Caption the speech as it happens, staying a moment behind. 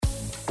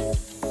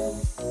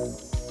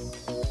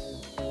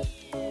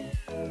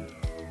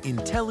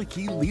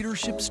IntelliKey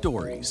Leadership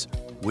Stories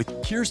with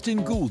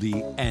Kirsten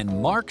Gouldy and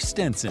Mark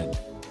Stenson.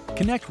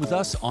 Connect with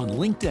us on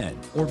LinkedIn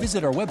or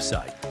visit our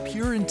website,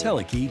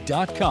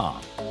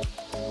 pureintellikey.com.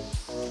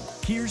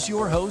 Here's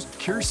your host,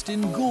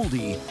 Kirsten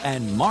Gouldy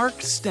and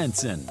Mark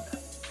Stenson.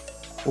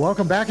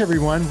 Welcome back,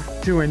 everyone,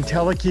 to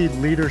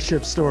IntelliKey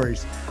Leadership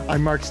Stories.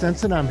 I'm Mark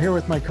Stenson. I'm here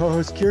with my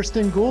co-host,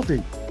 Kirsten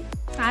Gouldy.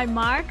 Hi,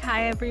 Mark.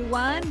 Hi,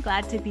 everyone.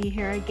 Glad to be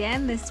here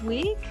again this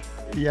week.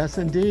 Yes,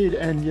 indeed.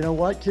 And you know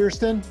what,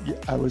 Kirsten?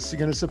 I was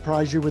going to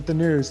surprise you with the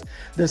news.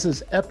 This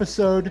is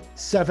episode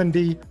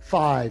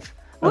 75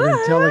 of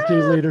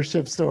IntelliKey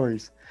Leadership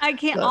Stories. I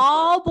can't,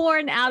 all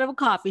born out of a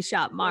coffee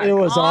shop, Mark. It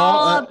was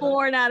all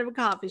born out of a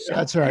coffee shop.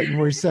 That's right.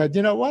 And we said,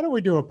 why don't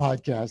we do a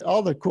podcast?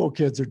 All the cool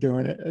kids are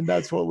doing it. And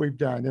that's what we've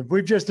done. And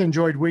we've just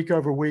enjoyed week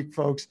over week,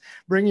 folks,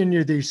 bringing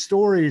you these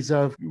stories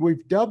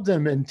we've dubbed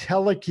them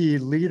IntelliKey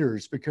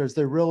leaders because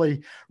they're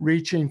really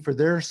reaching for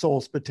their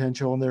soul's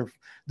potential and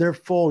their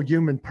full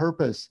human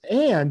purpose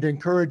and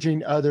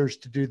encouraging others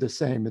to do the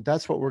same. And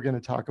that's what we're going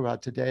to talk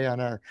about today on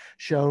our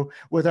show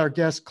with our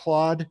guest,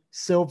 Claude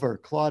Silver.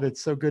 Claude,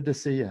 it's so good to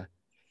see you.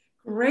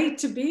 Great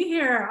to be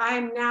here.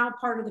 I'm now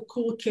part of the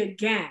cool kid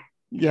gang.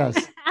 Yes,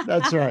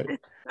 that's right.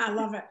 I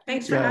love it.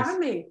 Thanks for having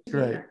me.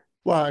 Great.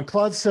 Well, and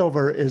Claude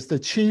Silver is the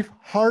Chief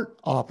Heart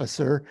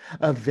Officer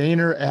of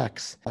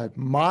VaynerX.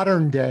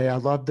 Modern day, I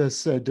love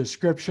this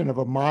description of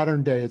a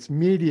modern day. It's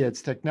media,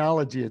 it's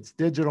technology, it's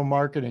digital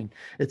marketing,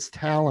 it's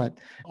talent,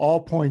 all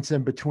points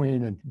in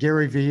between. And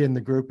Gary Vee and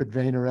the group at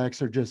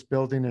VaynerX are just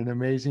building an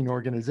amazing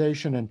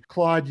organization. And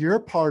Claude, your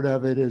part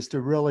of it is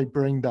to really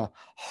bring the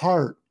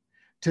heart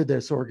to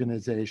this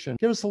organization.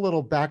 Give us a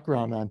little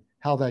background on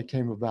how that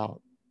came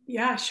about.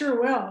 Yeah,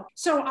 sure will.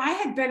 So I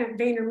had been at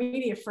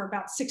VaynerMedia for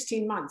about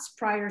 16 months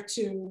prior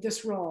to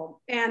this role.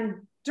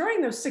 And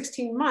during those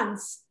 16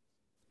 months,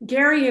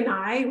 Gary and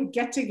I would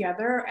get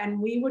together and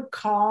we would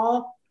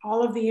call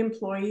all of the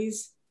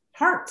employees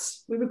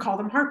hearts. We would call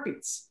them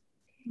heartbeats.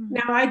 Mm-hmm.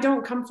 Now, I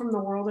don't come from the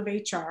world of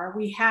HR.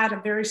 We had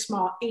a very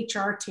small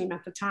HR team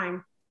at the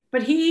time,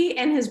 but he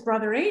and his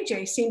brother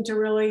AJ seemed to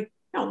really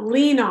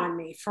lean on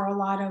me for a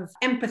lot of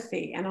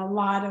empathy and a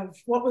lot of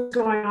what was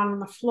going on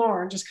the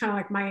floor and just kind of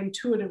like my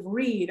intuitive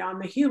read on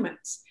the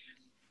humans.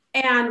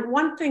 And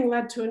one thing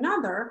led to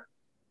another.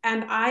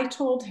 And I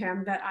told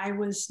him that I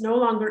was no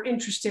longer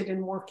interested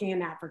in working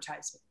in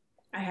advertising.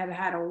 I had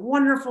had a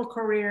wonderful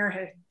career,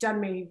 had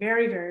done me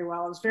very, very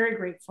well. I was very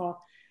grateful.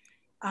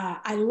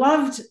 I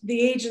loved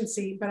the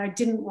agency, but I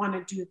didn't want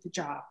to do the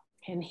job.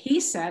 And he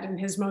said in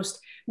his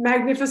most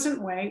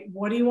magnificent way,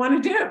 "What do you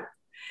want to do?"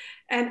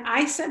 And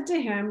I said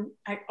to him,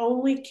 "I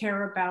only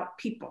care about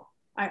people.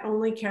 I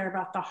only care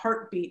about the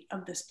heartbeat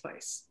of this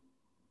place."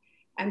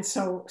 And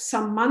so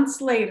some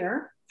months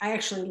later, I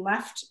actually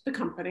left the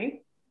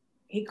company.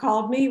 He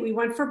called me, we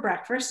went for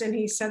breakfast, and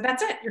he said,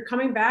 "That's it, you're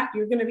coming back.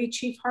 You're going to be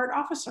Chief Heart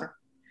Officer."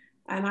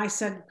 And I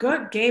said,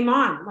 "Good, game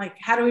on. Like,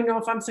 how do we know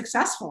if I'm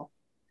successful?"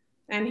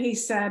 And he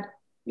said,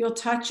 "You'll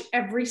touch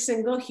every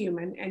single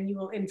human and you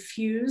will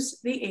infuse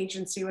the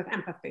agency with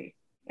empathy."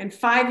 And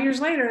 5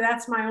 years later,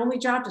 that's my only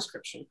job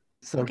description.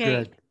 So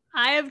good.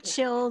 I have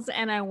chills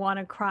and I want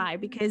to cry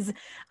because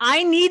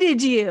I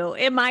needed you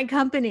in my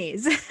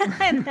companies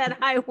and that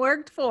I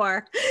worked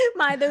for.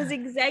 Those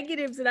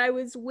executives that I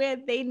was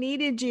with, they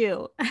needed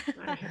you.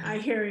 I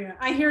hear you.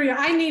 I hear you.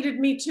 I needed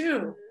me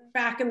too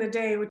back in the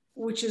day,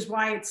 which is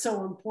why it's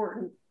so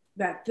important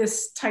that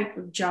this type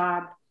of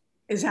job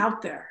is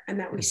out there and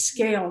that we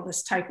scale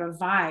this type of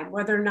vibe.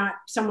 Whether or not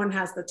someone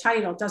has the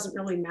title doesn't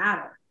really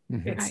matter.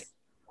 Mm-hmm. It's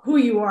who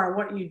you are,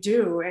 what you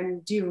do,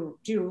 and do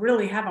you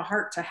really have a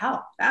heart to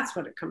help? That's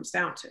what it comes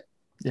down to.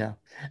 Yeah.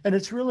 And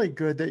it's really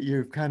good that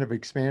you've kind of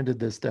expanded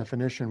this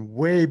definition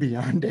way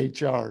beyond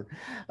HR.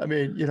 I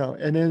mean,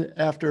 and then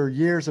after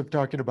years of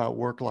talking about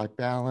work-life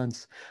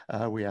balance,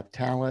 we have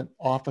talent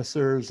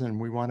officers and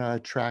we want to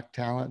attract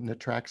talent and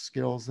attract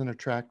skills and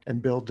attract and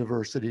build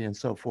diversity and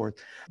so forth.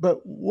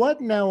 But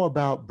what now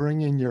about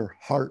bringing your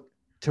heart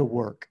to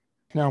work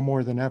now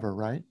more than ever,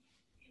 right?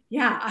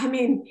 Yeah. I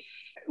mean,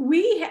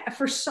 we,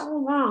 for so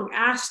long,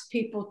 asked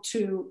people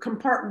to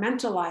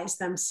compartmentalize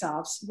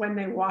themselves when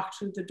they walked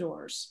through the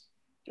doors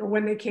or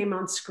when they came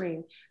on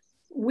screen.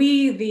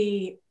 We,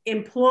 the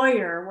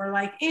employer, were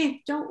like,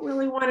 don't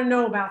really want to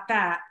know about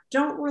that.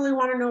 Don't really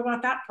want to know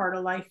about that part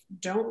of life.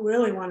 Don't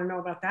really want to know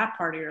about that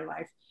part of your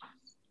life.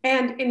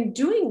 And in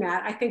doing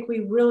that, I think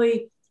we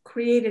really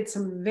created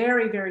some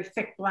very, very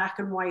thick black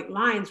and white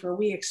lines where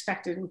we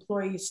expected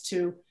employees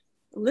to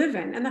live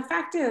in. And the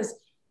fact is,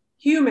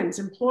 humans,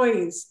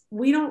 employees,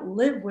 we don't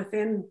live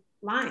within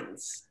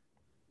lines.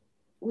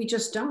 We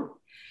just don't.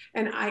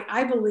 And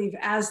I believe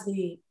as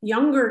the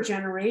younger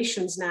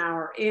generations now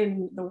are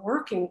in the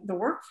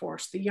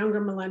workforce, the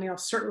younger millennials,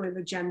 certainly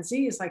the Gen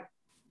Zs, like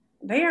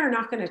they are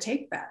not going to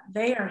take that.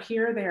 They are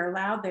here, they are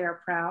loud, they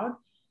are proud,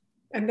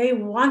 and they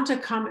want to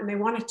come and they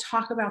want to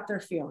talk about their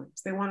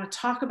feelings. They want to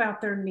talk about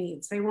their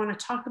needs. They want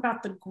to talk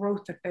about the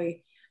growth that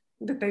they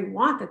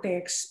want, that they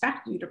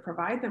expect you to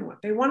provide them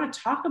with. They want to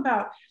talk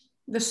about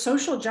the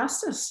social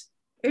justice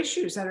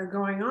issues that are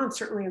going on,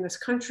 certainly in this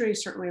country,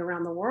 certainly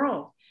around the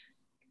world.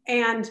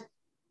 And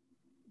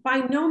by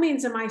no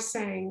means am I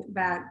saying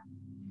that,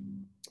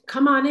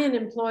 come on in,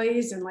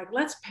 employees, and like,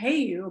 let's pay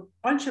you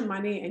a bunch of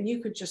money and you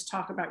could just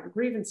talk about your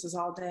grievances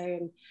all day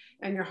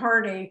and your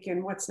heartache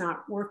and what's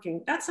not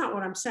working. That's not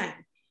what I'm saying.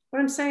 What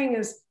I'm saying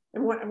is,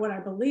 and what I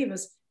believe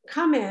is,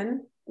 come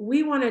in,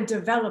 we want to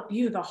develop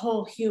you, the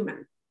whole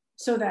human,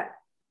 so that,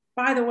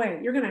 by the way,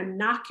 you're going to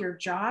knock your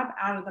job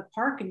out of the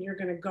park and you're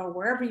going to go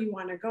wherever you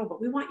want to go,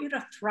 but we want you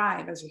to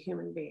thrive as a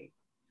human being.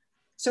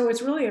 So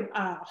it's really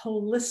a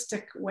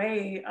holistic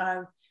way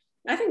of,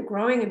 I think,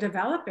 growing and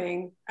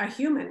developing a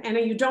human. And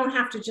you don't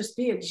have to just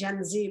be a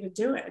Gen Z to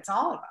do it. It's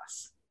all of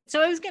us.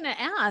 So I was going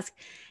to ask,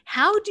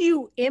 how do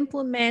you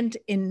implement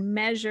and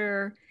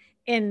measure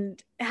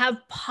and have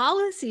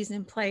policies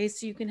in place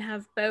so you can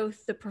have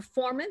both the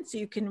performance, so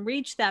you can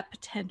reach that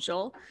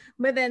potential,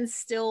 but then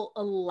still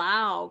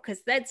allow,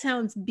 because that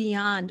sounds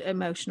beyond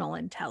emotional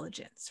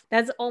intelligence.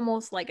 That's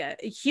almost like a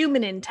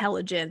human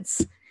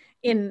intelligence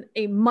in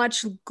a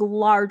much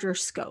larger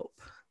scope.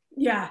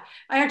 Yeah,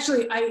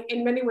 I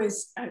in many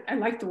ways, I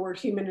like the word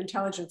human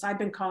intelligence. I've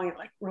been calling it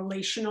like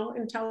relational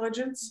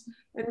intelligence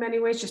in many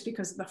ways, just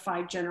because of the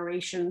 5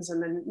 generations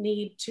and the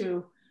need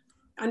to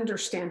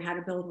understand how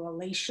to build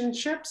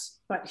relationships.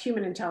 But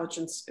human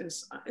intelligence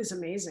is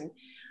amazing.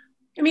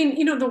 I mean,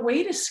 you know, the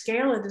way to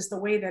scale it is the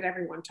way that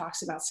everyone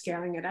talks about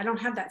scaling it. I don't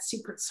have that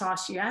secret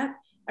sauce yet.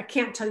 I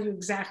can't tell you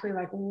exactly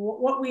like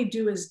what we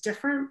do is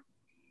different,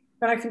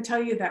 but I can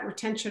tell you that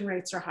retention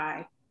rates are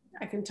high.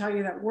 I can tell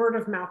you that word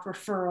of mouth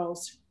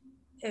referrals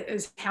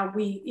is how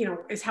we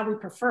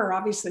prefer,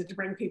 obviously, to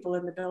bring people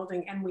in the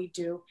building, and we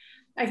do.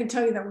 I can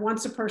tell you that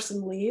once a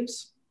person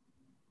leaves,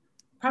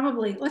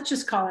 probably, let's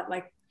just call it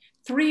like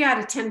 3 out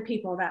of 10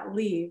 people that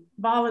leave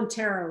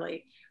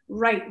voluntarily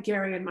write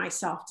Gary and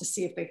myself to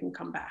see if they can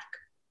come back.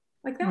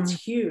 Like, that's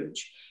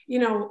huge. You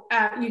know,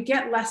 you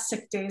get less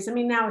sick days. I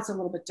mean, now it's a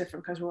little bit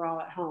different because we're all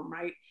at home,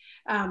 right?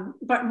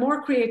 But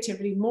more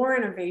creativity, more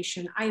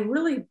innovation. I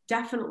really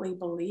definitely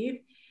believe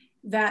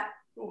that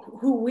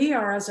who we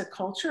are as a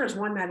culture is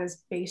one that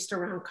is based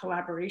around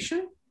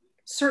collaboration,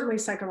 certainly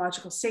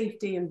psychological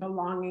safety and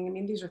belonging. I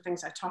mean, these are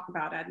things I talk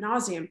about ad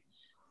nauseum,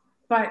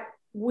 but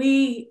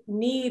we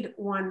need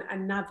one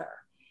another.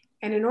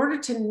 And in order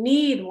to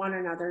need one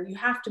another, you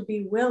have to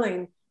be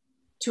willing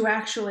to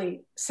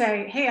actually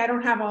say, hey, I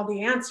don't have all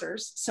the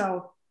answers.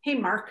 So, hey,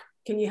 Mark,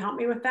 can you help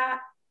me with that?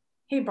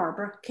 Hey,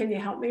 Barbara, can you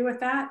help me with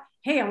that?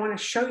 Hey, I want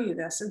to show you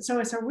this. And so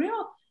there's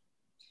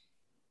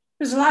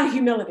a lot of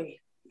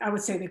humility, I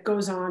would say, that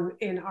goes on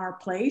in our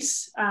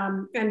place.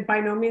 And by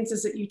no means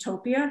is it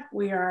utopia.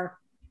 We're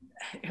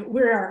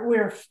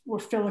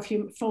full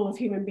of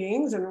human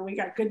beings, and we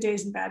got good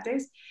days and bad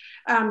days.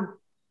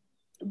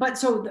 But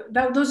so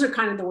those are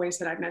kind of the ways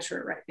that I measure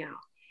it right now.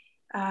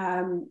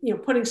 You know,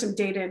 putting some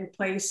data in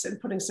place and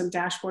putting some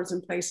dashboards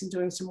in place and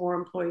doing some more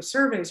employee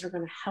surveys are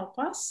going to help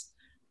us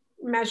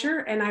measure.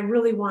 And I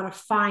really want to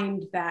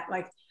find that,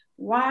 like,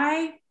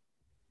 why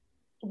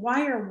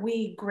are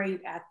we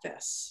great at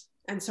this?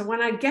 And so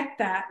when I get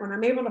that, when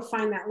I'm able to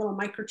find that little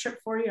microchip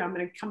for you, I'm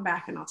going to come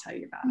back and I'll tell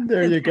you about it.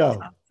 There you go.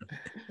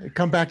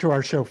 Come back to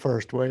our show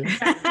first, will you?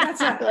 Yeah,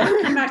 that's it.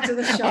 Come back to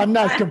the show. I'm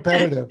not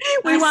competitive.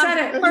 We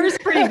want first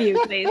preview,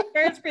 please.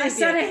 First preview. I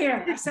said it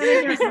here. I said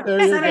it here first. There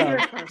you I said it go.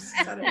 here first.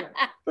 I said it here.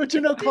 But,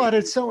 you know, Claude,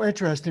 it's so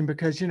interesting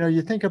because, you know,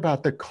 you think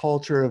about the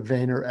culture of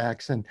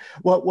VaynerX and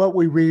what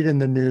we read in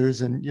the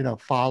news and, you know,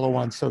 follow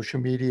on social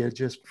media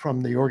just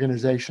from the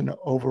organization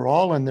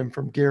overall and then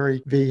from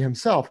Gary V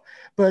himself.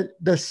 But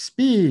the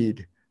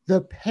speed,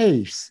 the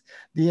pace,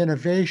 the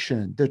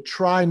innovation, the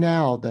try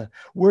now, the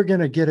we're going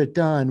to get it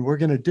done, we're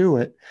going to do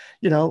it,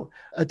 you know,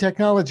 a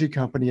technology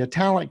company, a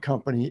talent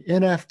company,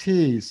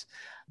 NFTs,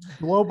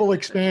 global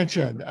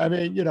expansion. I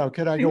mean, you know,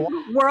 could I go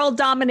on? World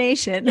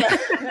domination.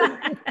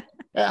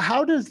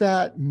 How does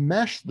that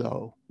mesh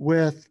though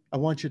with, I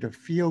want you to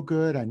feel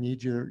good. I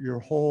need your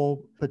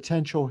whole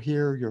potential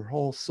here, your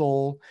whole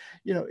soul.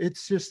 You know,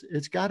 it's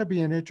got to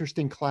be an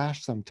interesting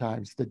clash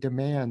sometimes, the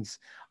demands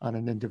on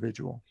an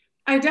individual.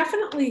 I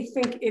definitely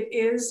think it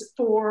is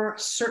for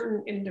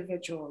certain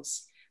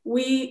individuals.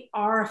 We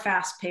are a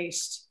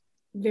fast-paced,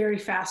 very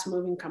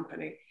fast-moving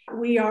company.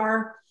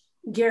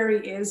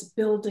 Gary is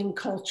building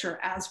culture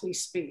as we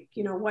speak.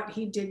 You know, what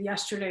he did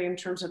yesterday in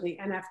terms of the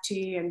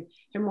NFT and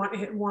him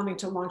wanting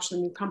to launch the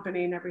new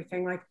company and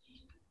everything, like,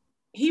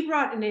 he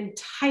brought an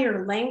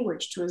entire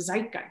language to a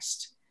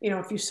zeitgeist. You know,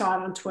 if you saw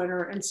it on Twitter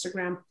or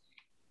Instagram,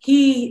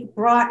 he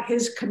brought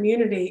his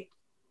community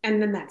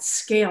and then that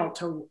scale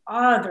to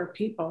other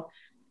people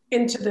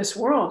into this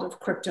world of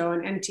crypto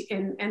and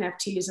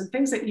NFTs and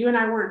things that you and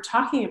I weren't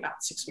talking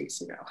about 6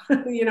 weeks ago.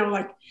 You know,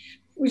 like,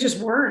 we just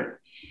weren't.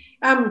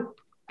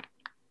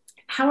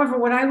 However,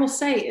 what I will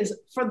say is,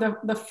 for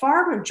the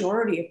far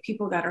majority of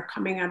people that are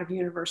coming out of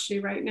university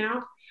right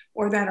now,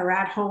 or that are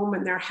at home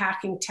and they're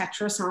hacking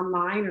Tetris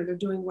online or they're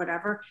doing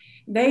whatever,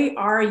 they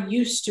are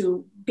used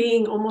to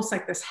being almost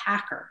like this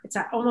hacker. It's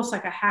almost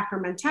like a hacker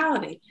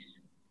mentality.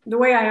 The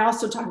way I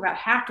also talk about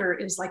hacker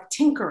is like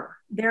tinkerer.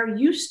 They're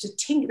used to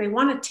tinker. They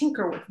want to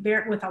tinker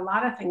with a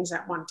lot of things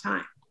at one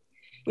time.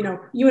 You know,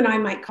 you and I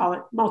might call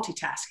it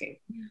multitasking,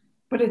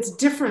 but it's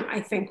different,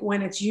 I think,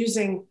 when it's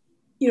using,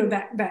 you know,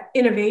 that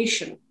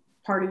innovation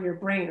part of your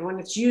brain, when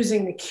it's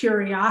using the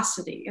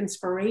curiosity,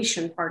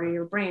 inspiration part of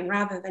your brain,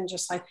 rather than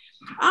just like,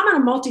 I'm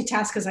going to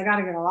multitask because I got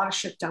to get a lot of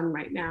shit done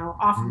right now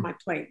off of my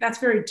plate. That's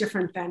very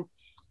different than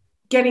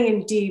getting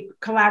in deep,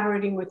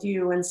 collaborating with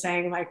you and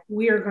saying like,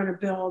 we are going to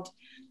build,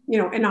 you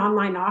know, an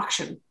online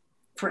auction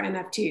for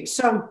NFTs.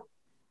 So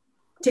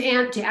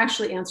to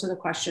actually answer the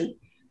question,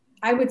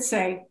 I would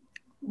say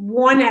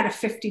 1 out of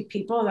 50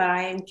 people that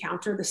I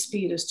encounter, the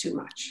speed is too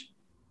much.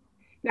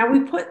 Now,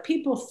 we put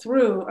people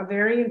through a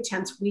very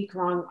intense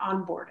week-long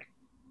onboarding.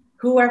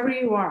 Whoever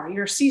you are,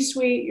 you're a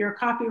C-suite, you're a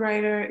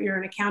copywriter, you're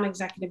an account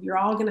executive, you're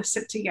all going to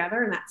sit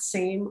together in that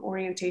same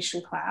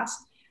orientation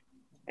class.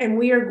 And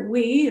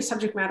we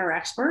subject matter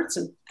experts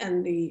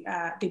and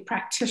the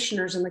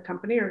practitioners in the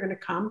company are going to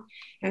come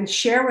and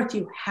share with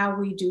you how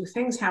we do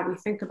things, how we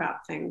think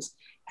about things,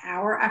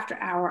 hour after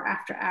hour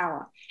after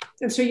hour.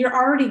 And so you're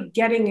already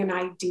getting an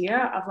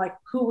idea of like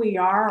who we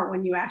are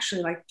when you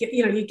actually like get,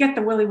 you know, you get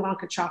the Willy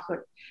Wonka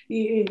chocolate,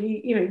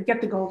 you get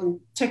the golden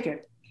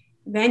ticket.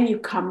 Then you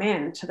come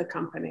in to the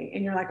company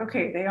and you're like,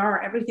 okay, they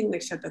are everything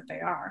they said that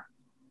they are.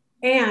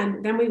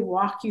 And then we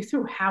walk you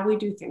through how we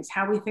do things,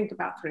 how we think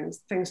about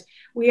things.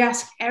 We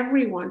ask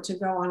everyone to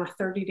go on a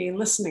 30-day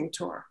listening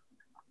tour,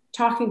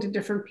 talking to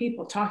different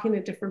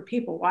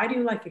people. Why do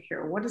you like it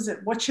here? What is it?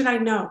 What should I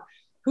know?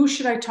 Who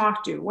should I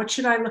talk to? What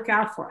should I look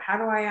out for? How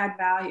do I add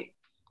value?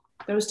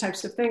 Those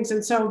types of things.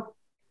 And so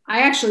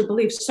I actually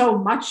believe so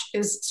much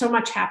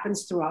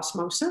happens through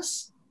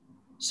osmosis.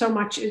 So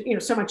much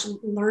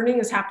learning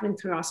is happening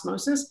through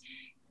osmosis.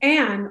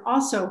 And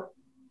also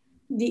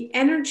the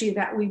energy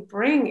that we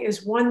bring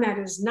is one that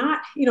is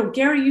not,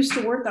 Gary used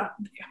to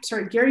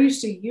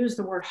use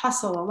the word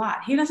hustle a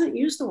lot. He doesn't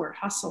use the word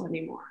hustle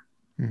anymore.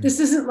 Mm-hmm. This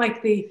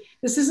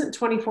isn't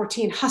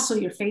 2014 hustle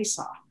your face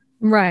off.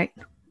 Right.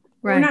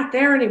 We're not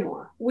there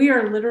anymore. We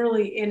are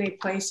literally in a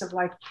place of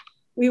like,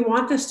 we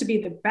want this to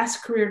be the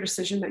best career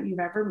decision that you've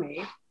ever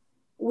made.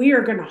 We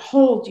are going to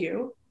hold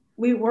you.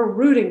 We're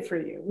rooting for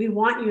you. We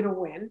want you to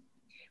win.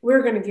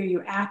 We're going to give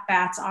you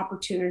at-bats,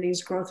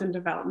 opportunities, growth and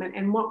development.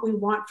 And what we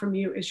want from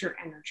you is your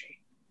energy,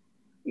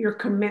 your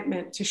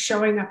commitment to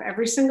showing up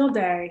every single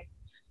day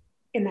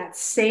in that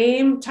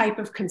same type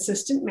of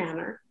consistent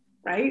manner,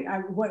 right?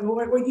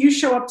 What you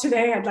show up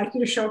today, I'd like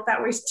you to show up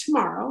that way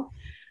tomorrow.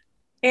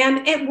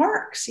 And it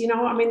works,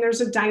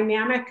 there's a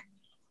dynamic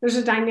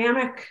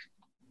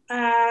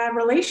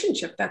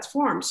relationship that's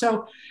formed.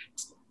 So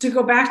to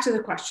go back to the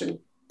question,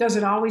 does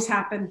it always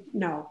happen?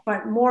 No,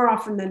 but more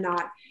often than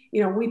not,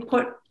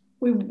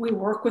 we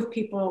work with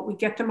people, we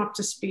get them up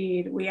to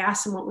speed, we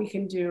ask them what we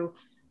can do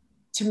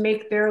to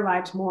make their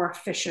lives more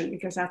efficient,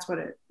 because that's what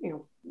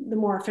the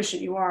more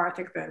efficient you are, I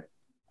think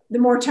the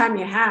more time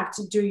you have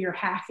to do your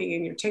hacking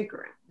and your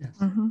tinkering. Yes.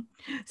 Mm-hmm.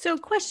 So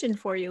question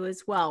for you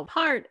as well.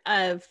 Part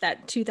of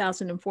that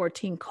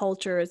 2014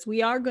 culture is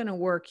we are going to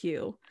work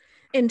you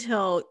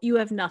until you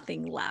have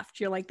nothing left.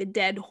 You're like the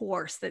dead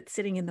horse that's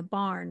sitting in the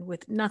barn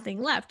with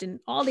nothing left, and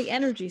all the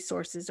energy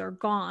sources are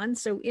gone.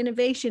 So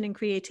innovation and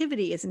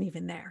creativity isn't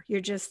even there. You're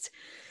just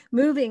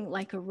moving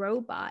like a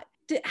robot.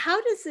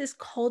 How does this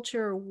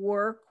culture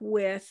work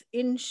with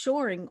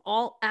ensuring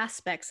all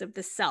aspects of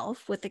the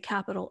self with the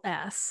capital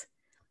S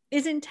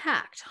is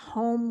intact?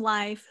 Home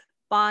life,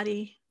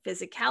 body,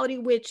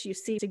 physicality, which you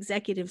see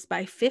executives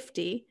by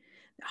 50,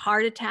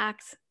 heart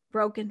attacks,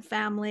 broken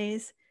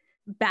families,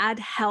 bad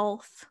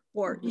health,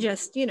 or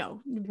just,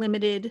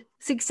 limited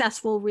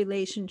successful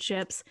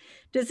relationships.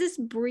 Does this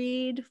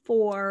breed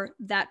for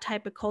that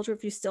type of culture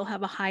if you still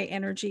have a high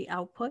energy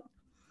output?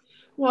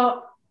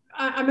 Well,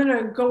 I'm going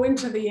to go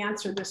into the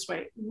answer this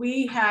way.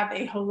 We have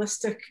a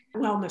holistic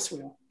wellness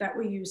wheel that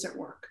we use at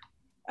work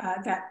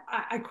that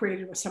I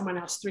created with someone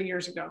else 3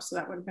 years ago. So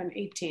that would have been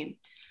 18.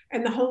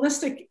 And the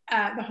holistic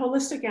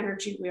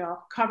energy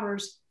wheel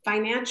covers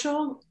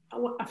financial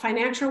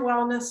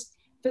wellness,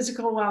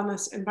 physical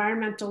wellness,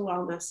 environmental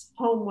wellness,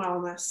 home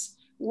wellness,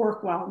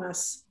 work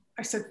wellness.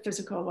 I said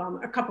physical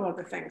wellness, a couple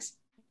other things.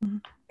 Mm-hmm.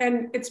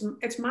 And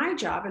it's my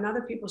job and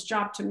other people's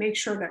job to make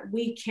sure that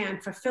we can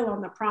fulfill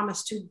on the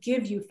promise to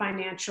give you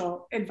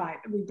financial advice.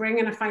 We bring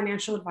in a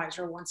financial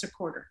advisor once a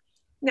quarter.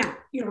 Now,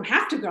 you don't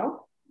have to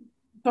go,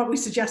 but we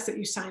suggest that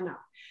you sign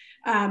up.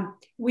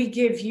 We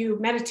give you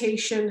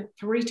meditation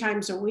 3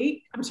 days a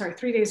week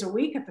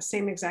at the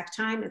same exact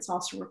time. It's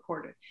also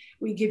recorded.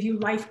 We give you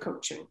life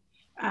coaching.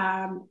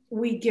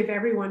 We give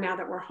everyone, now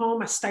that we're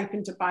home, a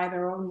stipend to buy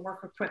their own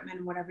work equipment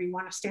and whatever. You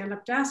want a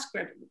stand-up desk,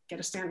 get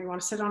a stand. You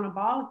want to sit on a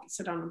ball,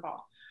 sit on a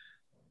ball.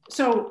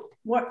 So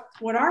what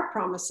our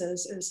promise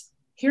is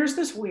here's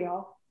this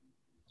wheel.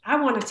 I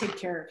want to take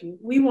care of you.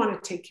 We want to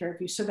take care of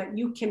you so that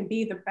you can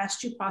be the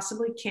best you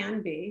possibly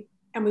can be.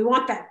 And we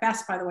want that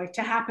best, by the way,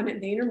 to happen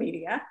at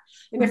VaynerMedia.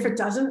 And if it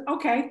doesn't,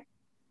 okay,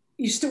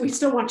 we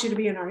still want you to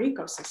be in our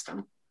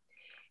ecosystem.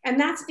 And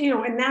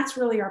that's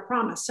really our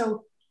promise.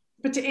 So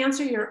But to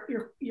answer your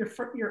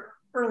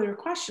earlier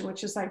question,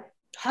 which is like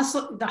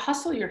the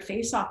hustle your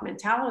face off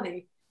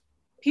mentality,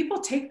 people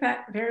take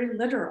that very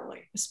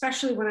literally,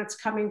 especially when it's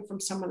coming from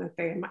someone that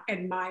they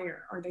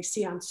admire or they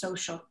see on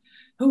social,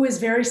 who is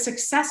very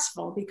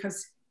successful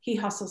because he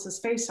hustles his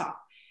face off.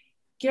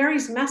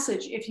 Gary's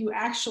message, if you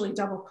actually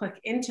double click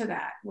into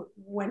that,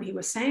 when he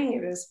was saying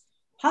it, is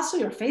hustle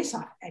your face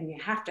off and you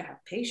have to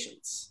have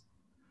patience.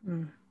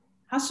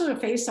 Hustle your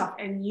face off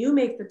and you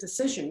make the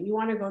decision. You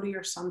want to go to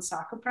your son's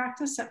soccer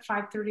practice at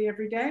 5:30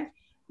 every day,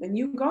 then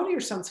you go to your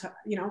son's,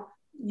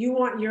 you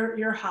want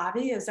your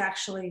hobby is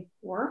actually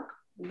work,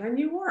 then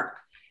you work.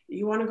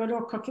 You want to go to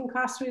a cooking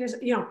class 3 days,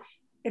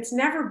 it's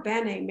never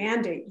been a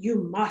mandate.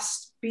 You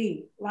must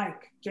be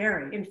like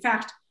Gary. In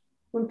fact,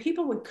 when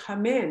people would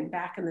come in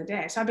back in the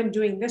day, so I've been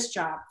doing this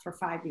job for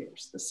 5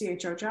 years, the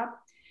CHO job.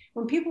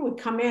 When people would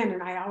come in,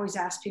 and I always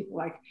ask people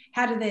like,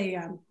 how do they,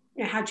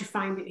 how'd you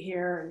find it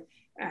here?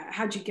 And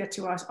how'd you get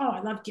to us? Oh,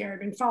 I love Gary. I've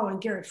been following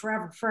Gary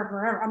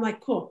forever. I'm like,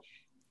 cool.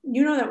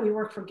 You know that we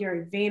work for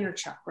Gary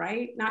Vaynerchuk,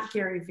 right? Not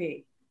Gary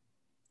V.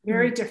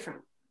 Very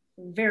different.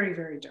 Very,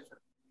 very different.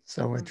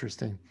 So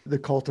interesting. The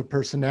cult of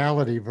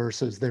personality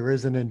versus there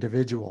is an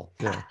individual.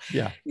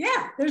 Yeah.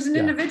 There's an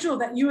individual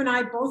that you and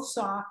I both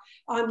saw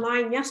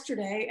online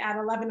yesterday at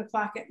 11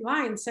 o'clock at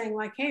line saying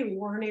like, hey, we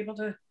weren't able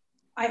to,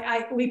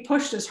 we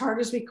pushed as hard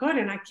as we could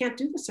and I can't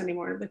do this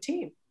anymore to the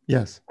team.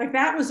 Yes. Like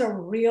that was a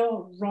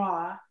real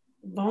raw,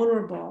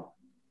 vulnerable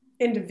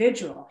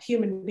individual,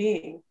 human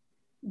being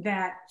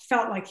that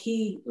felt like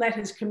he let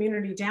his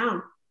community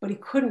down, but he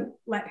couldn't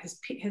let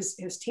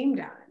his team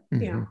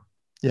down.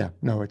 Yeah,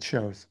 no, it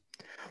shows.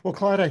 Well,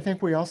 Claude, I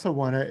think we also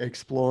want to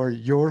explore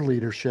your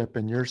leadership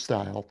and your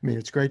style. I mean,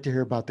 it's great to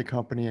hear about the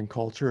company and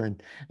culture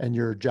and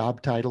your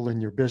job title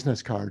and your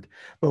business card.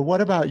 But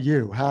what about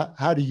you?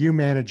 How do you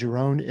manage your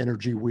own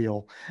energy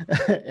wheel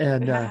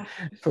and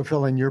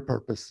fulfilling your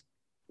purpose?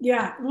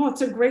 Yeah, well,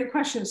 it's a great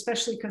question,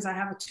 especially because I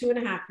have a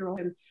 2.5-year-old,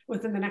 and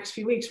within the next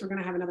few weeks, we're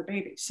going to have another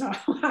baby. So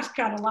I've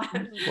got a lot.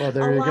 Well,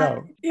 there you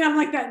go. Yeah, I'm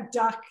like that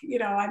duck.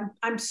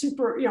 I'm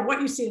super.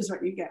 What you see is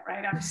what you get,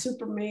 right? I'm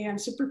super me. I'm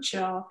super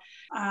chill.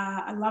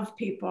 I love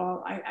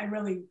people.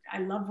 I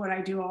love what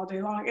I do all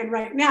day long. And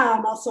right now,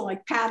 I'm also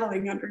like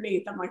paddling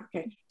underneath. I'm like,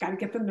 okay, got to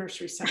get the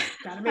nursery set up.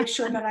 Got to make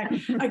sure that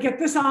I get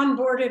this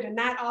onboarded and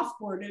that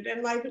offboarded,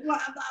 and like blah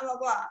blah blah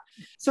blah.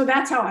 So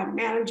that's how I'm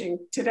managing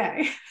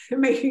today,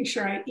 making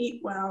sure I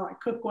eat well, I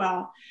cook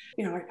well.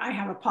 I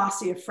have a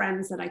posse of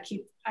friends that I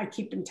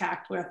keep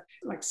intact with,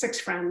 like 6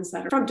 friends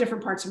that are from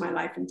different parts of my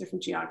life and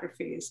different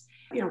geographies,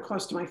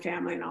 close to my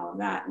family and all of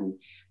that.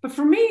 But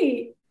for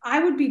me,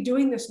 I would be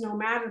doing this no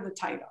matter the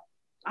title.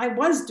 I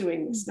was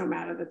doing this no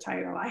matter the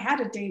title. I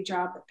had a day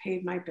job that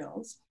paid my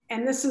bills.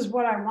 And this is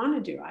what I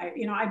want to do.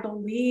 I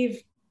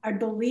believe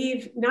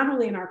not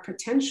only in our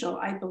potential,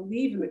 I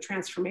believe in the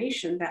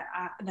transformation that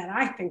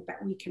I think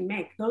that we can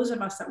make. Those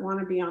of us that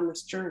want to be on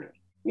this journey.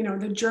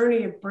 The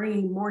journey of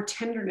bringing more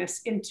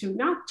tenderness into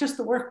not just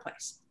the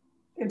workplace,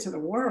 into the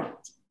world,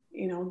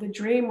 the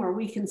dream where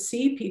we can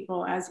see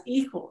people as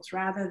equals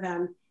rather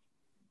than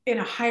in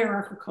a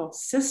hierarchical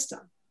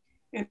system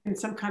and in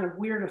some kind of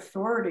weird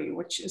authority,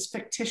 which is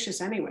fictitious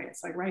anyway.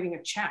 It's like writing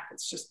a check.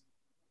 It's just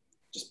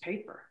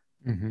paper.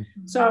 Mm-hmm.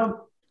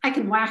 So I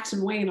can wax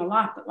and wane a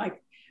lot, but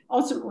like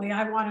ultimately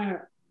I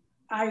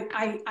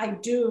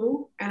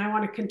do, and I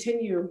want to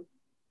continue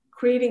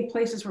creating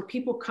places where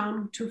people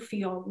come to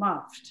feel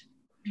loved,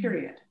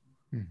 period.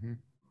 Mm-hmm.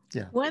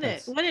 Yeah. What a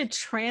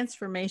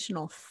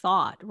transformational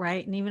thought,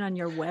 right? And even on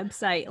your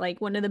website,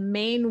 like one of the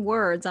main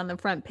words on the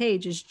front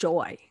page is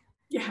joy.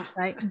 Yeah.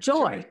 Right.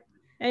 Joy. Right.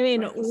 I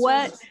mean,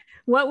 what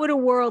would a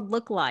world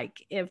look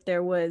like if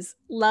there was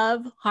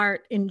love,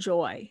 heart, and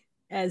joy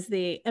as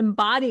the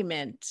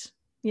embodiment,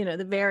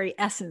 the very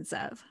essence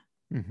of?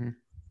 Mm-hmm.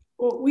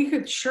 Well, we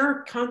could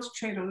sure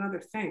concentrate on other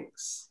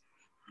things.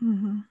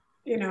 Mm-hmm.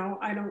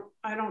 I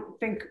don't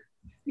think,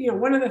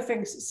 one of the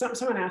things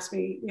someone asked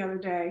me the other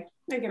day,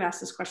 I get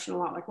asked this question a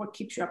lot, like what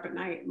keeps you up at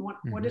night and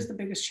what is the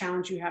biggest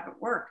challenge you have at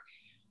work?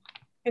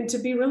 And to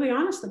be really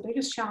honest, the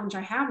biggest challenge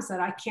I have is that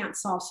I can't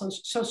solve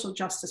social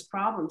justice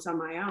problems on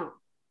my own.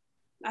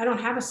 I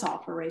don't have a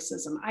solve for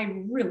racism. I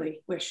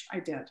really wish I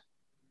did.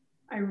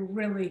 I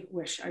really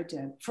wish I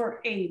did for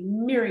a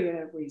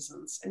myriad of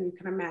reasons. And you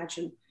can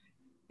imagine,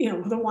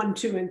 the 1,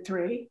 2, and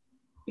 3,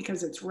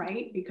 because it's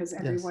right, because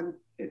everyone,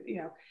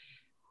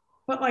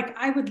 but like,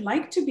 I would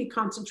like to be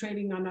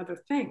concentrating on other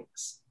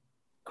things,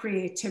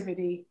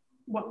 creativity,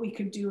 what we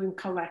could do in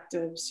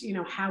collectives,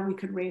 how we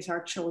could raise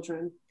our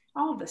children,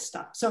 all of this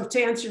stuff. So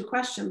to answer your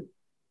question,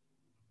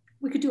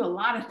 we could do a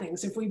lot of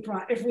things if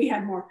we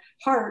had more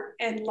heart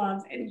and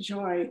love and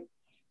joy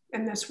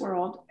in this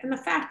world. And the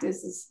fact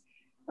is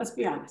let's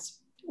be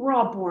honest, we're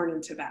all born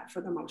into that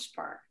for the most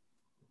part.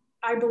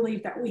 I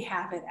believe that we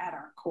have it at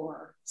our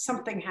core.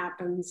 Something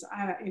happens.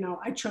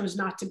 I chose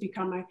not to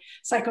become a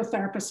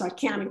psychotherapist, so I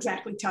can't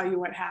exactly tell you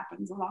what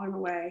happens along the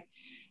way.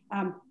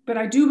 But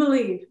I do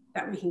believe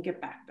that we can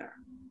get back there.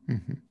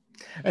 Mm-hmm.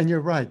 And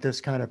you're right,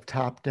 this kind of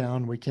top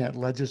down, we can't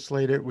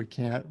legislate it, we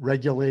can't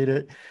regulate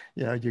it.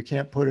 You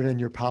can't put it in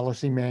your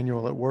policy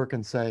manual at work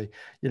and say,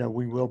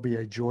 we will be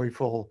a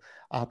joyful,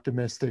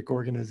 optimistic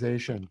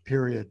organization,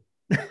 period,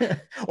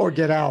 or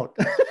get out.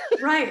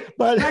 Right.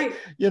 But, right.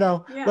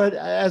 But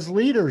as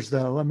leaders,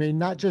 though, I mean,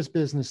 not just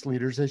business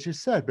leaders, as you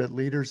said, but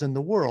leaders in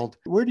the world,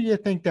 where do you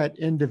think that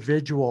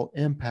individual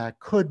impact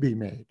could be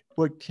made?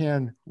 What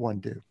can one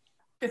do?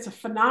 It's a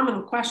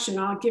phenomenal question.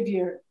 I'll give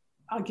you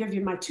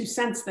my 2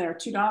 cents there,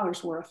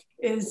 $2 worth,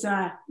 is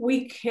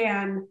we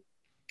can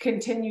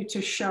continue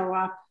to show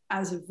up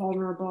as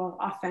vulnerable,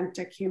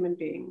 authentic human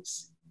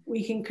beings.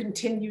 We can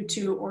continue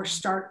to, or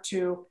start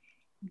to,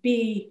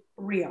 be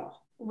real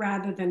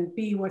rather than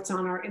be what's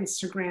on our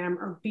Instagram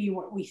or be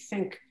what we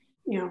think,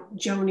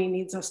 Joni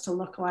needs us to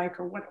look like,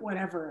 or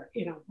whatever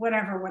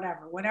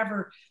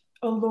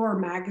Allure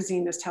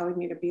magazine is telling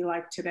me to be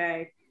like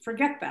today.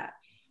 Forget that.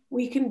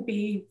 We can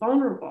be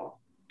vulnerable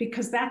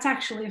because that's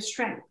actually a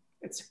strength.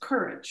 It's a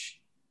courage.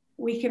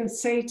 We can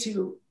say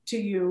to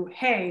you,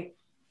 hey,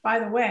 by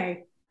the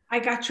way, I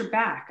got your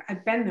back.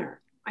 I've been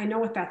there. I know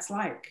what that's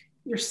like.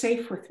 You're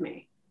safe with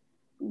me.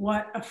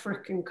 What a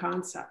freaking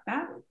concept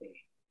that would be.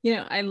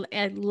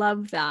 I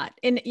love that.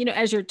 And,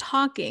 as you're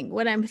talking,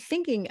 what I'm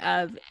thinking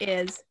of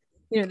is,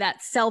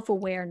 that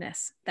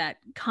self-awareness, that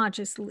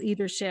conscious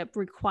leadership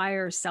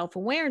requires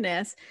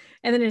self-awareness.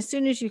 And then as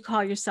soon as you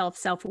call yourself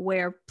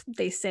self-aware,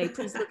 they say,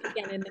 please look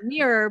again in the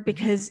mirror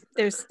because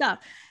there's stuff.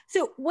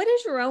 So what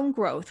has your own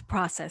growth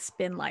process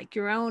been like,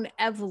 your own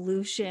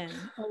evolution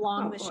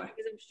along this?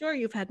 Because I'm sure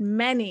you've had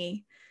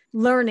many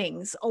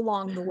learnings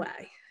along the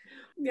way.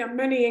 Yeah,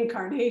 many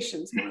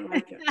incarnations, more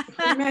like it.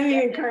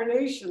 Many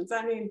incarnations.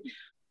 I mean,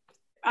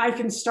 I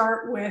can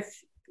start with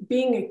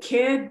being a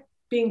kid,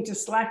 being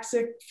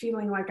dyslexic,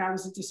 feeling like I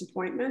was a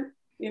disappointment,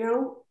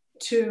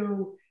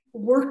 to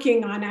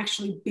working on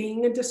actually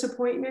being a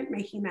disappointment,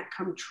 making that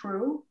come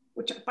true,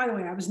 which, by the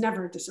way, I was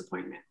never a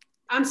disappointment.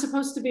 I'm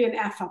supposed to be an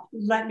F up.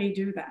 Let me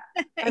do that.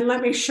 And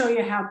let me show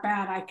you how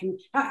bad I can,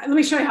 let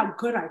me show you how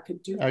good I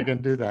could do that. I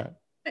can do that.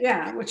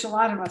 Yeah, which a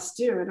lot of us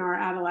do in our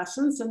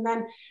adolescence. And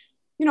then,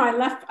 I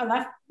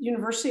left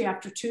university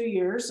after 2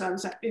 years. I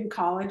was in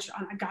college.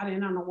 I got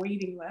in on a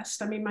waiting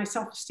list. I mean, my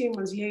self-esteem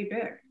was yay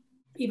big,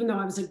 even though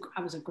I was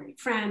a great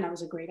friend. I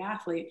was a great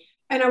athlete.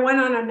 And I went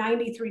on a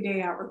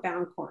 93-day Outward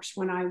Bound course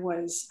when I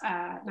was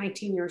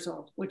 19 years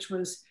old, which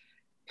was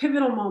a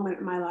pivotal moment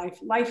in my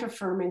life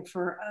affirming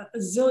for a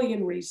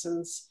zillion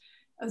reasons,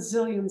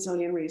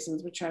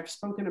 which I've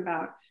spoken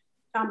about,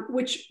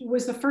 which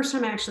was the first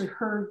time I actually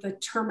heard the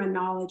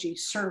terminology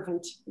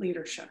servant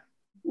leadership.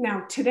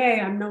 Now, today,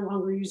 I'm no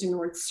longer using the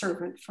word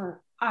servant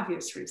for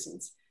obvious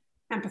reasons.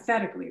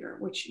 Empathetic leader,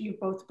 which you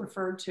both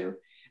referred to.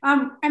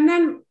 And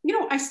then,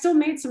 I still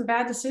made some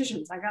bad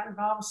decisions. I got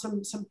involved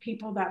with some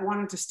people that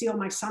wanted to steal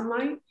my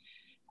sunlight.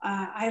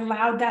 I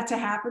allowed that to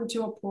happen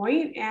to a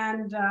point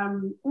and,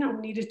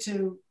 needed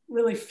to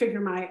really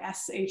figure my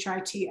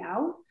SHIT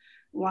out,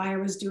 why I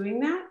was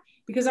doing that,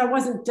 because I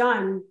wasn't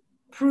done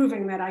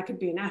proving that I could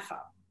be an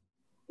F-up,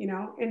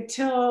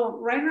 until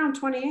right around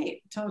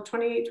 28, until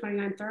 28,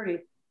 29, 30.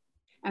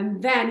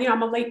 And then,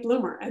 I'm a late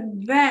bloomer.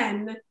 And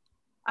then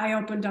I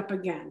opened up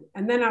again.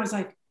 And then I was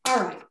like,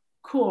 all right,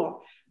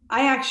 cool.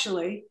 I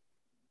actually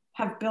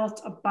have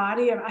built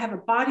I have a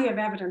body of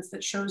evidence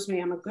that shows me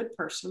I'm a good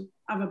person.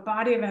 I have a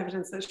body of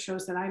evidence that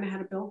shows that I know how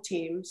to build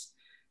teams.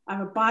 I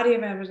have a body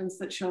of evidence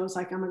that shows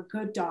like I'm a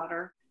good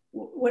daughter,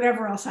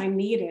 whatever else I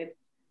needed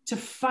to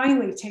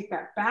finally take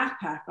that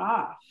backpack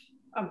off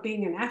of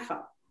being an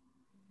F-up.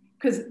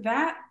 Because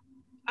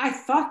I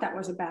thought that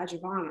was a badge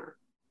of honor.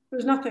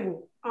 There's nothing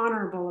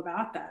honorable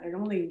about that. It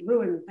only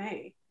ruined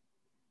me.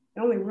 It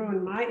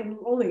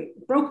only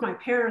broke my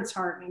parents'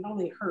 heart, and it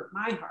only hurt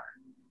my heart,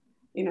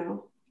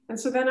 And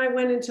so then I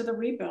went into the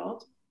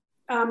rebuild.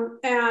 I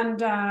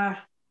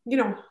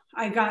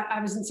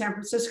was in San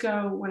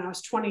Francisco when I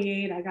was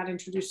 28. I got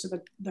introduced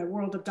to the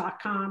world of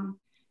 .com.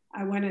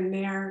 I went in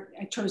there.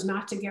 I chose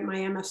not to get my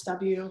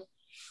MSW.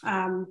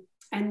 And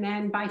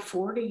then by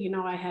 40,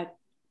 I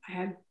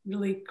had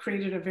really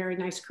created a very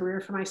nice career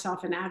for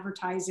myself in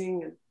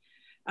advertising, and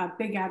a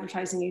big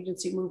advertising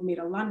agency moved me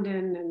to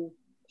London and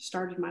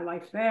started my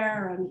life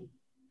there. And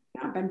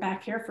I've been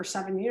back here for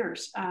 7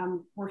 years,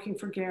 working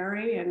for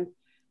Gary and,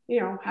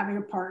 having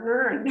a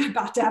partner and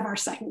about to have our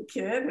second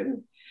kid.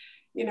 And,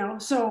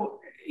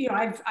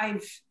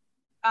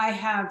 I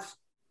have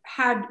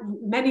had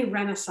many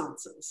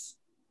renaissances.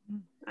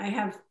 I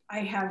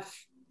have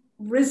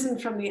risen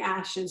from the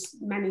ashes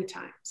many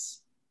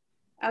times,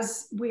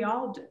 as we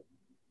all do.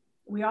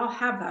 We all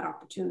have that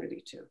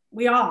opportunity to.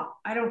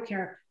 I don't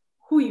care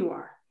who you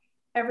are.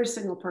 Every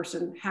single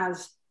person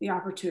has the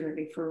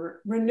opportunity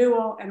for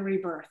renewal and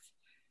rebirth.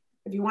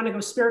 If you want to go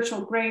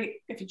spiritual,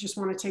 great. If you just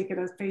want to take it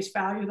at face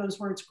value, those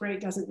words,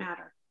 great, doesn't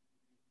matter.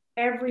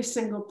 Every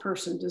single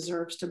person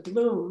deserves to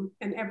bloom,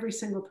 and every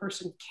single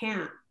person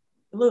can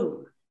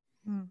bloom.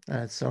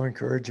 That's so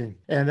encouraging.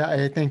 And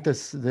I think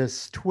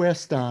this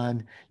twist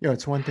on,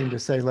 it's one thing to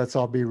say, let's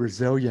all be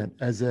resilient,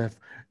 as if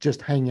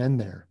just hang in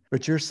there.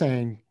 But you're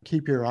saying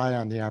keep your eye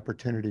on the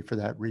opportunity for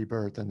that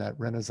rebirth and that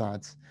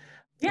renaissance.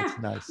 Yeah. That's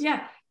nice.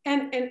 Yeah.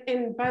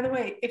 And by the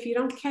way, if you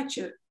don't catch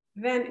it,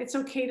 then it's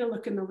okay to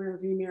look in the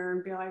rearview mirror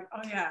and be like,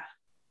 oh yeah,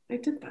 I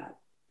did that.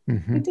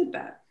 I did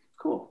that.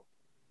 Cool.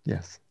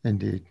 Yes,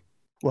 indeed.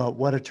 Well,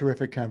 what a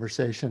terrific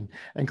conversation.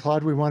 And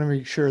Claude, we want to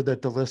make sure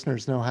that the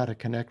listeners know how to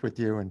connect with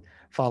you and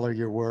follow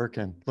your work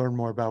and learn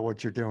more about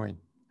what you're doing.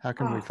 How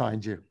can we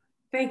find you?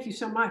 Thank you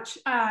so much.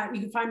 You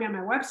can find me on my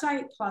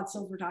website,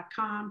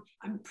 claudesilver.com.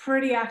 I'm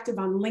pretty active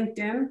on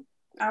LinkedIn,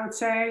 I would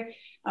say.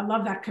 I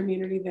love that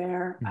community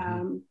there.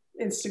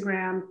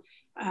 Instagram,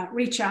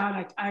 reach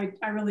out.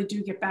 I really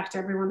do get back to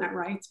everyone that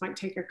writes. Might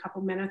take a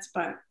couple minutes,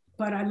 but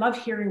I love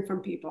hearing from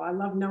people. I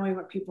love knowing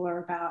what people are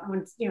about.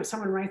 When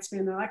someone writes me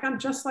and they're like, I'm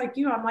just like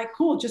you. I'm like,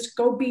 cool, just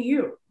go be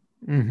you.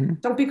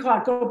 Don't be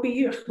Claude, go be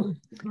you.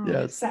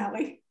 Yes.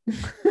 Sally.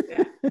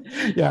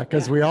 Yeah,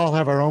 because we all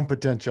have our own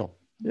potential.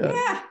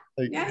 Yeah.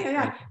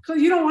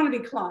 You don't want to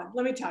be Claude.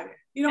 Let me tell you.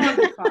 You don't want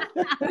to be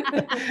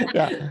Claude.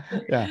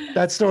 Yeah.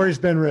 That story's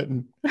been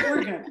written.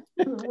 We're good.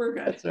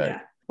 That's right.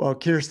 Yeah. Well,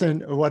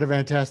 Kirsten, what a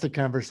fantastic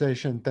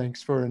conversation.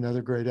 Thanks for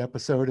another great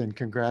episode and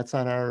congrats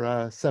on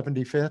our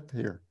 75th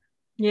here.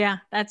 Yeah,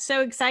 that's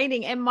so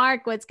exciting. And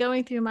Mark, what's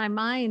going through my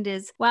mind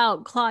is, wow,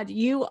 Claude,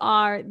 you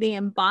are the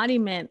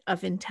embodiment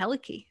of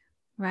Entelechy,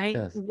 right?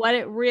 Yes. What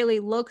it really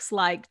looks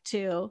like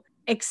to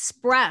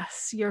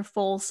express your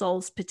full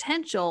soul's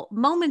potential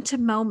moment to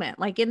moment,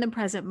 like in the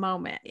present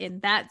moment.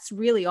 And that's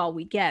really all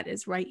we get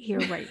is right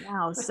here, right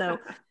now. So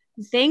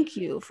thank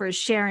you for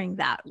sharing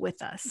that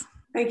with us.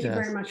 Thank you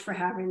very much for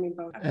having me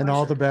both. And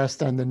all the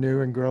best on the new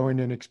and growing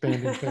and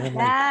expanding family.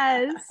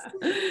 Yes.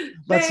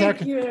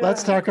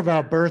 Let's talk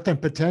about birth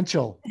and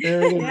potential.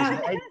 There it is,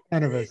 right in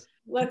front of us.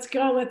 Let's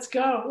go.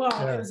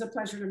 Well, it was a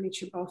pleasure to meet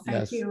you both.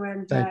 Thank you.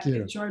 And thank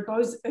you.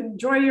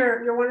 Enjoy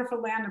your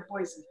wonderful land of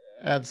Boise.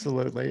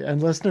 Absolutely.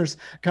 And listeners,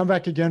 come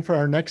back again for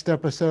our next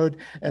episode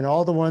and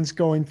all the ones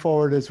going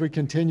forward as we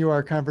continue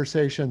our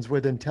conversations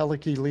with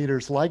Entelechy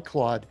leaders like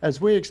Claude, as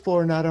we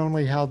explore not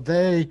only how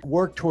they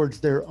work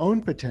towards their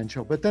own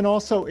potential, but then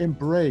also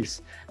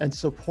embrace and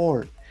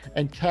support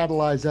and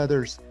catalyze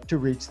others to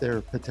reach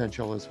their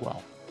potential as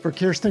well. For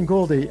Kirsten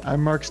Gouldy,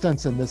 I'm Mark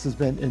Stinson. This has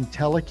been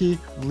Entelechy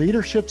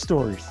Leadership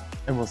Stories,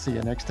 and we'll see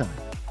you next time.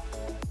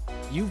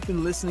 You've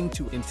been listening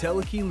to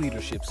Entelechy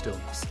Leadership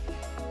Stories.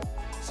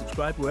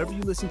 Subscribe wherever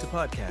you listen to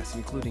podcasts,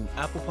 including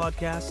Apple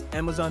Podcasts,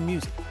 Amazon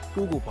Music,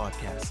 Google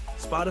Podcasts,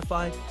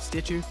 Spotify,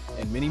 Stitcher,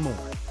 and many more.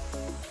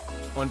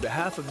 On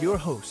behalf of your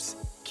hosts,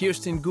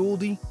 Kirsten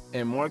Gouldy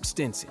and Mark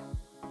Stinson,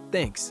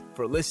 thanks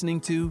for listening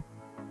to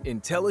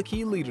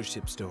Entelechy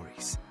Leadership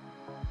Stories.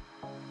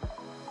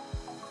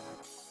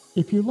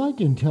 If you like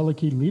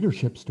Entelechy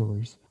Leadership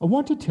Stories, I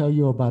want to tell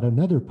you about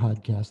another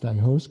podcast I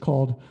host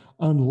called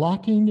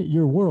Unlocking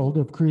Your World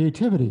of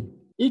Creativity.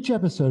 Each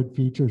episode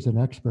features an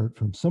expert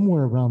from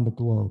somewhere around the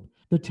globe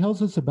that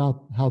tells us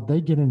about how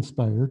they get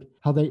inspired,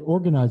 how they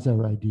organize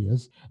their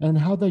ideas, and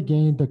how they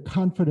gain the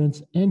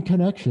confidence and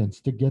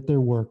connections to get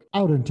their work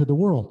out into the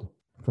world.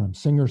 From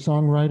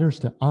singer-songwriters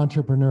to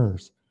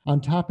entrepreneurs, on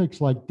topics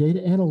like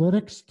data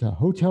analytics to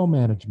hotel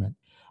management.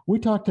 We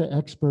talk to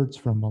experts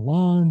from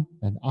Milan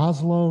and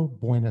Oslo,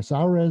 Buenos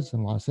Aires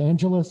and Los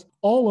Angeles,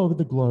 all over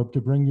the globe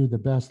to bring you the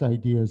best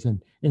ideas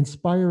and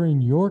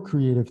inspiring your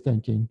creative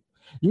thinking.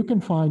 You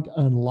can find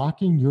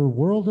Unlocking Your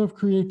World of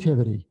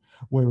Creativity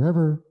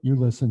wherever you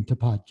listen to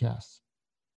podcasts.